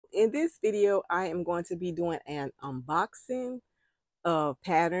in this video, I am going to be doing an unboxing of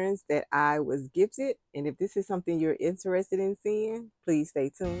patterns that I was gifted. And if this is something you're interested in seeing, please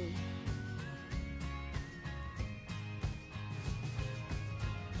stay tuned.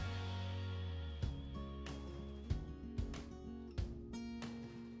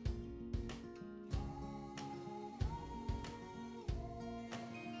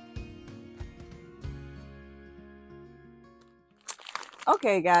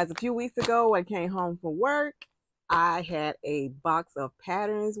 Okay, guys, a few weeks ago, I came home from work. I had a box of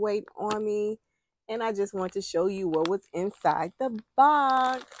patterns waiting on me, and I just want to show you what was inside the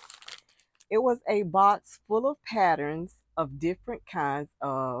box. It was a box full of patterns of different kinds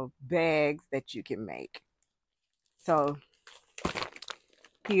of bags that you can make. So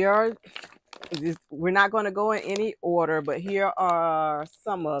here, we're not going to go in any order, but here are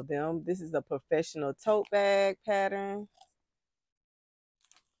some of them. This is a professional tote bag pattern.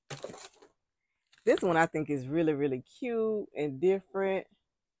 This one I think is really, really cute and different.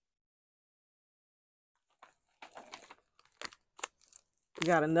 We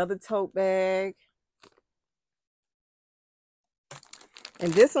got another tote bag.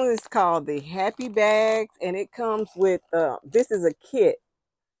 And this one is called the Happy Bags, and it comes with, this is a kit.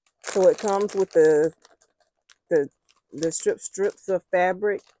 So it comes with the strips of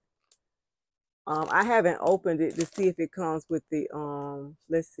fabric. I haven't opened it to see if it comes with the,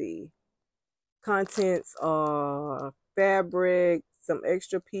 let's see. Contents are fabric, some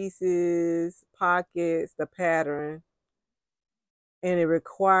extra pieces, pockets, the pattern, and it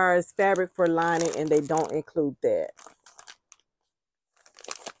requires fabric for lining, and they don't include that.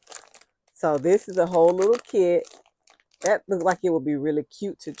 So this is a whole little kit. That looks like it would be really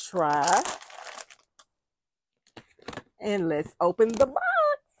cute to try. And let's open the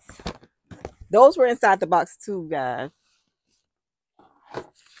box. Those were inside the box too, guys.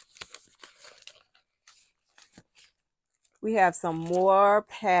 We have some more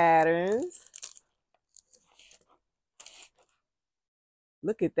patterns.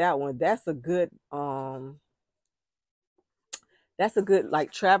 Look at that one. That's a good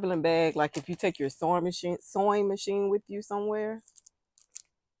like traveling bag, like if you take your sewing machine with you somewhere.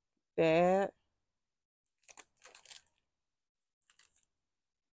 That.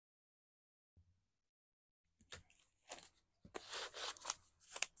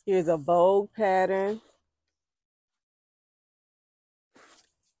 Here's a Vogue pattern.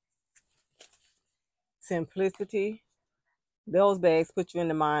 Simplicity. Those bags put you in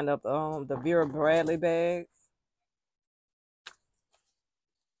the mind of the Vera Bradley bags.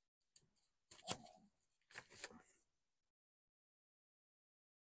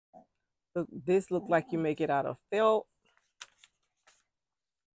 Look, this looks like you make it out of felt.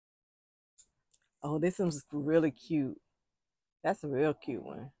 Oh, this one's really cute. That's a real cute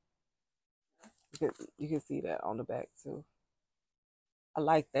one. You can see that on the back too. I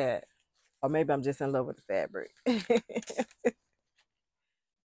like that. Or maybe I'm just in love with the fabric.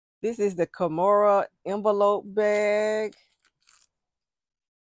 This is the Kimora envelope bag.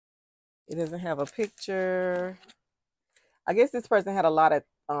 It doesn't have a picture. I guess this person had a lot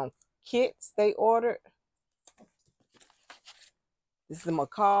of kits they ordered. This is the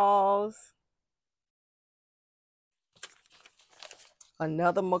McCall's.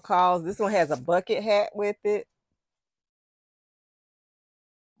 Another McCall's. This one has a bucket hat with it.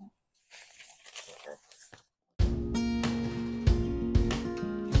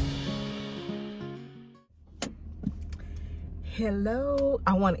 Hello,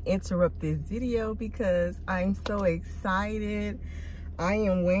 I want to interrupt this video because I'm so excited. I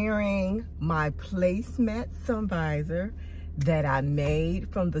am wearing my placemat sun visor that I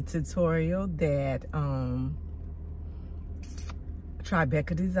made from the tutorial that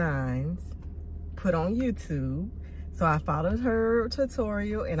Tribeca Designs put on YouTube. So I followed her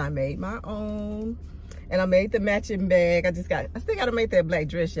tutorial and I made my own, and I made the matching bag. I still gotta make that black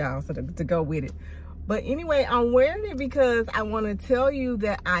dress, y'all, so to go with it. But anyway, I'm wearing it because I want to tell you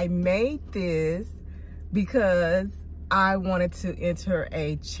that I made this because I wanted to enter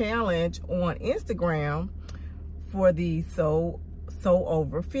a challenge on Instagram for the Sew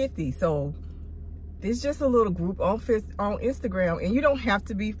Over 50. So it's just a little group on Instagram, and you don't have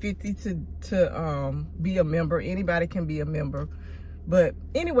to be 50 to be a member. Anybody can be a member. But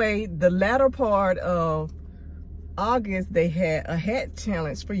anyway, the latter part of August, they had a hat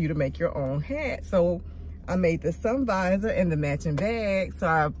challenge for you to make your own hat. So I made the sun visor and the matching bag.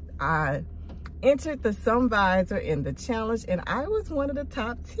 So I entered the sun visor in the challenge, and I was one of the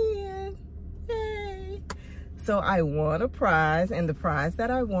top 10. Yay! So I won a prize, and the prize that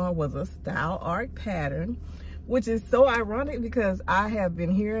I won was a Style Art pattern which is so ironic because I have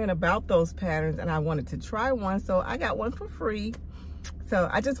been hearing about those patterns and I wanted to try one, so I got one for free. So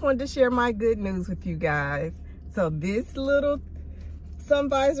I just wanted to share my good news with you guys. So this little sun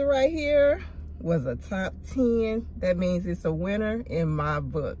visor right here was a top 10. That means it's a winner in my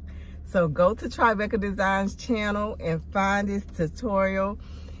book. So go to Tribeca Designs channel and find this tutorial.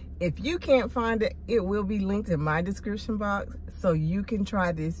 If you can't find it, it will be linked in my description box so you can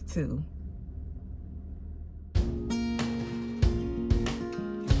try this too.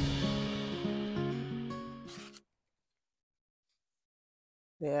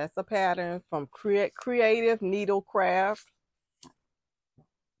 That's a pattern from Creative Needlecraft.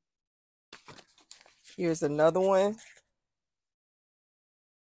 Here's another one.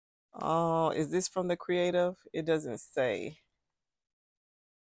 Oh, is this from the Creative? It doesn't say.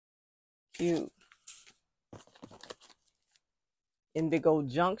 Cute. Indigo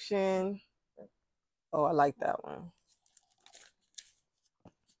Junction. Oh, I like that one.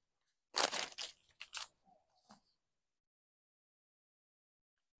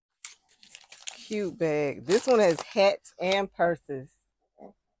 Cute bag. This one has hats and purses.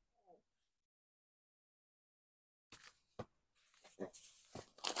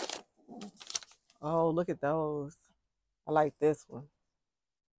 Oh, look at those. I like this one.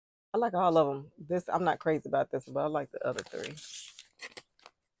 I like all of them. This, I'm not crazy about this one, but I like the other three.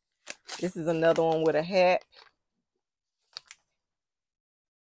 This is another one with a hat.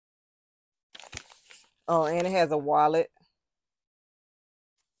 Oh, and it has a wallet.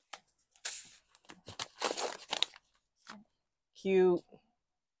 Cute.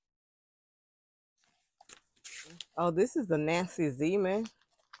 Oh, this is the Nancy Zeman.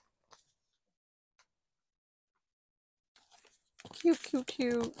 Cute, cute,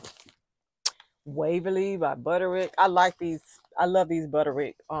 cute. Waverly by Butterick. I like these. I love these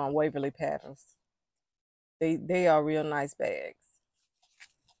Butterick Waverly patterns. They are real nice bags.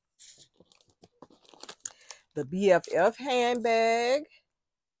 The BFF handbag.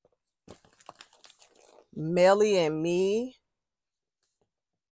 Melly and Me.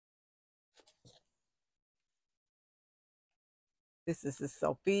 This is the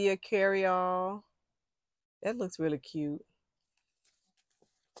Sophia carry-all. That looks really cute.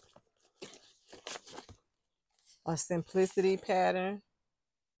 A Simplicity pattern.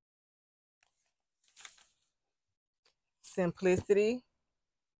 Simplicity.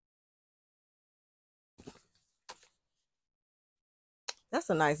 That's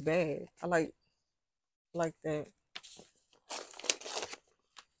a nice bag. I like that.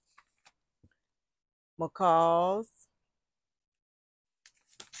 McCall's.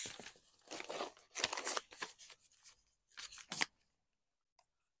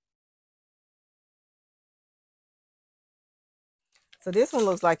 So this one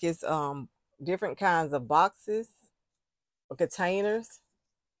looks like it's different kinds of boxes or containers.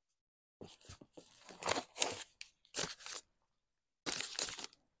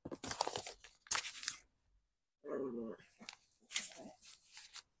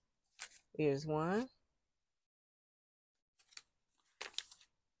 Here's one.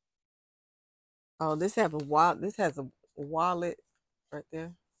 Oh, this has a wallet. This has a wallet right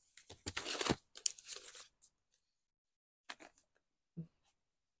there.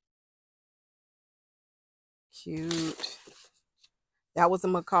 Cute. That was a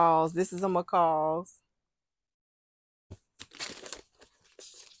McCall's. This is a McCall's.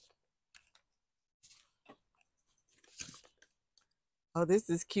 Oh,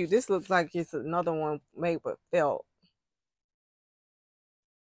 this is cute. This looks like it's another one made with felt.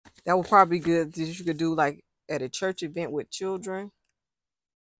 That would probably be good that you could do like at a church event with children.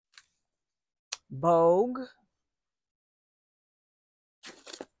 Vogue.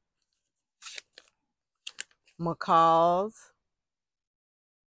 McCall's.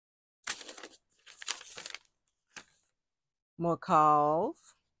 McCall's.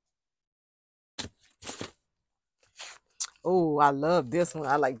 Oh, I love this one.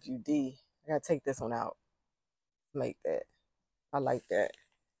 I like Judy. I gotta take this one out. Make that. I like that.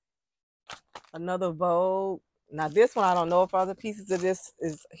 Another Vogue. Now this one, I don't know if other pieces of this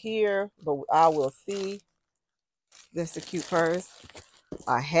is here, but I will see. That's a cute purse.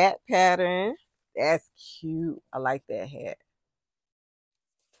 A hat pattern. That's cute. I like that hat.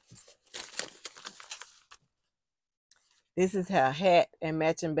 This is her hat and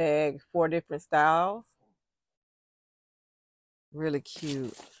matching bag, 4 different styles. Really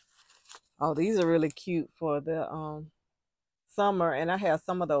cute. Oh, these are really cute for the summer, and I have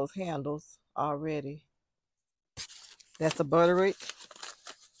some of those handles already. That's a Butterick.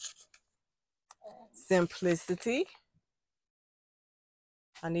 Simplicity.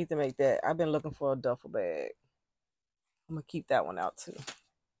 I need to make that. I've been looking for a duffel bag. I'm gonna keep that one out too.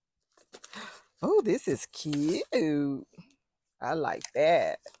 Oh, this is cute. I like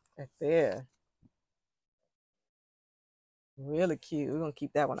that right there. Really cute. We're gonna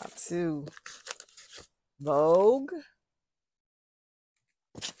keep that one out too. Vogue.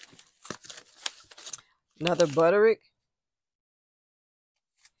 Another Butterick.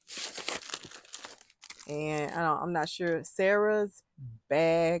 And I'm not sure. Sarah's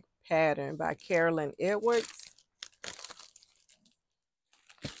Bag Pattern by Carolyn Edwards.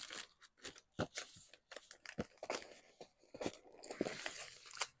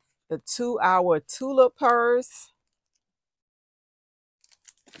 The 2-hour tulip purse.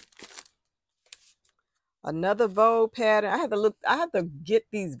 Another Vogue pattern. I have to get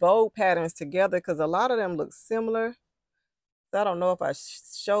these Vogue patterns together because a lot of them look similar. So I don't know if I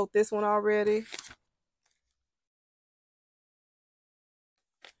showed this one already.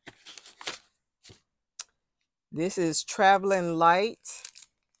 This is Traveling Light.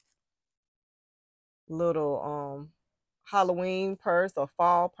 Little Halloween purse or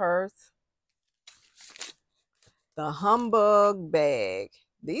fall purse. The Humbug Bag.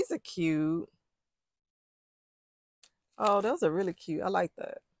 These are cute. Oh, those are really cute. I like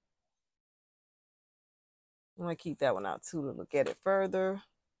that. I'm going to keep that one out too to look at it further.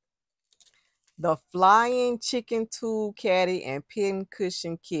 The Flying Chicken Tool Caddy and Pin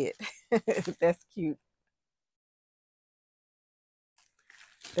Cushion Kit. That's cute.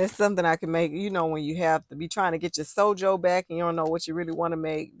 That's something I can make, you know, when you have to be trying to get your sojo back and you don't know what you really want to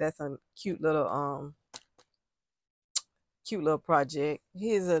make. That's a cute little project.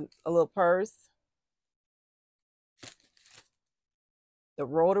 Here's a little purse. The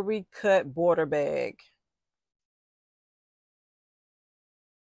Rotary Cut Border Bag.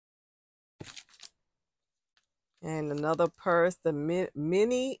 And another purse, the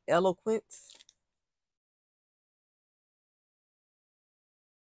Mini Eloquence.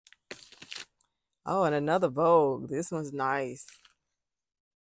 Oh, and another Vogue. This one's nice.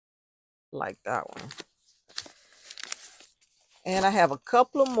 Like that one. And I have a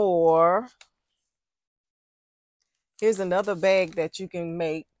couple of more. Here's another bag that you can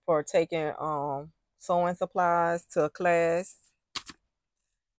make for taking sewing supplies to a class.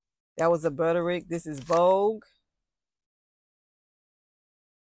 That was a Butterick. This is Vogue.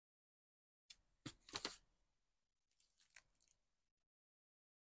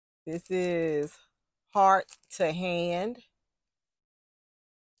 This is Heart to Hand.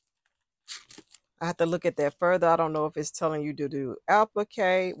 I have to look at that further. I don't know if it's telling you to do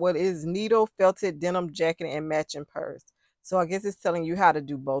applique. What is needle felted denim jacket and matching purse. So I guess it's telling you how to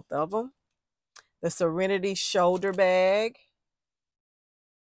do both of them. The Serenity shoulder bag.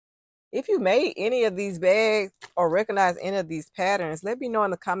 If you made any of these bags or recognize any of these patterns, let me know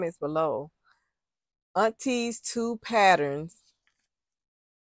in the comments below. Auntie's 2 patterns.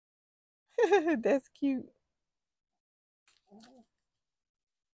 That's cute.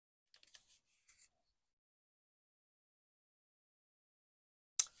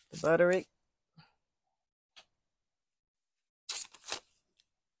 The Butterick.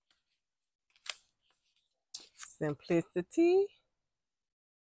 Simplicity.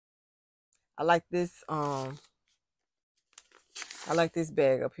 I like this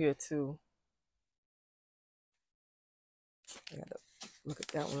bag up here too. I gotta look at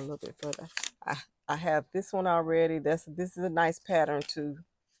that one a little bit further. I have this one already. This is a nice pattern too.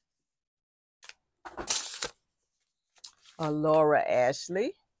 Laura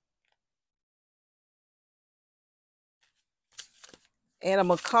Ashley. Anna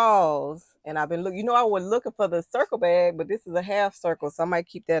McCall's. And I've been looking, you know, I was looking for the circle bag, but this is a half circle, so I might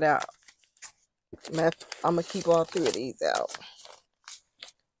keep that out. I'm gonna keep all 3 of these out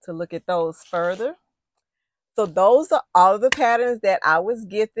to look at those further. So those are all of the patterns that I was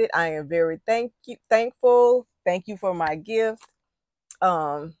gifted. I am very thankful. Thank you for my gift.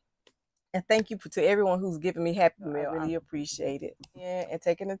 And thank you to everyone who's given me Happy Meal. I really appreciate it. Yeah, and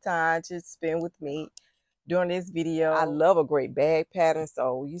taking the time to spend with me during this video. I love a great bag pattern.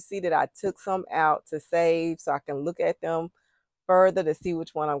 So you see that I took some out to save so I can look at them further to see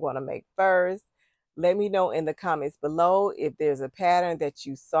which one I'm going to make first. Let me know in the comments below if there's a pattern that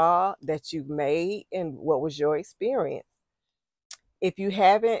you saw that you've made and what was your experience. If you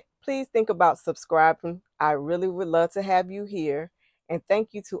haven't, please think about subscribing. I really would love to have you here. And thank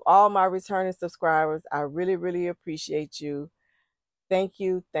you to all my returning subscribers. I really, really appreciate you. Thank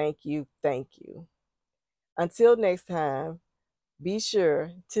you, thank you, thank you. Until next time, be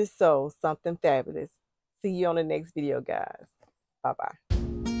sure to sew something fabulous. See you on the next video, guys. Bye-bye.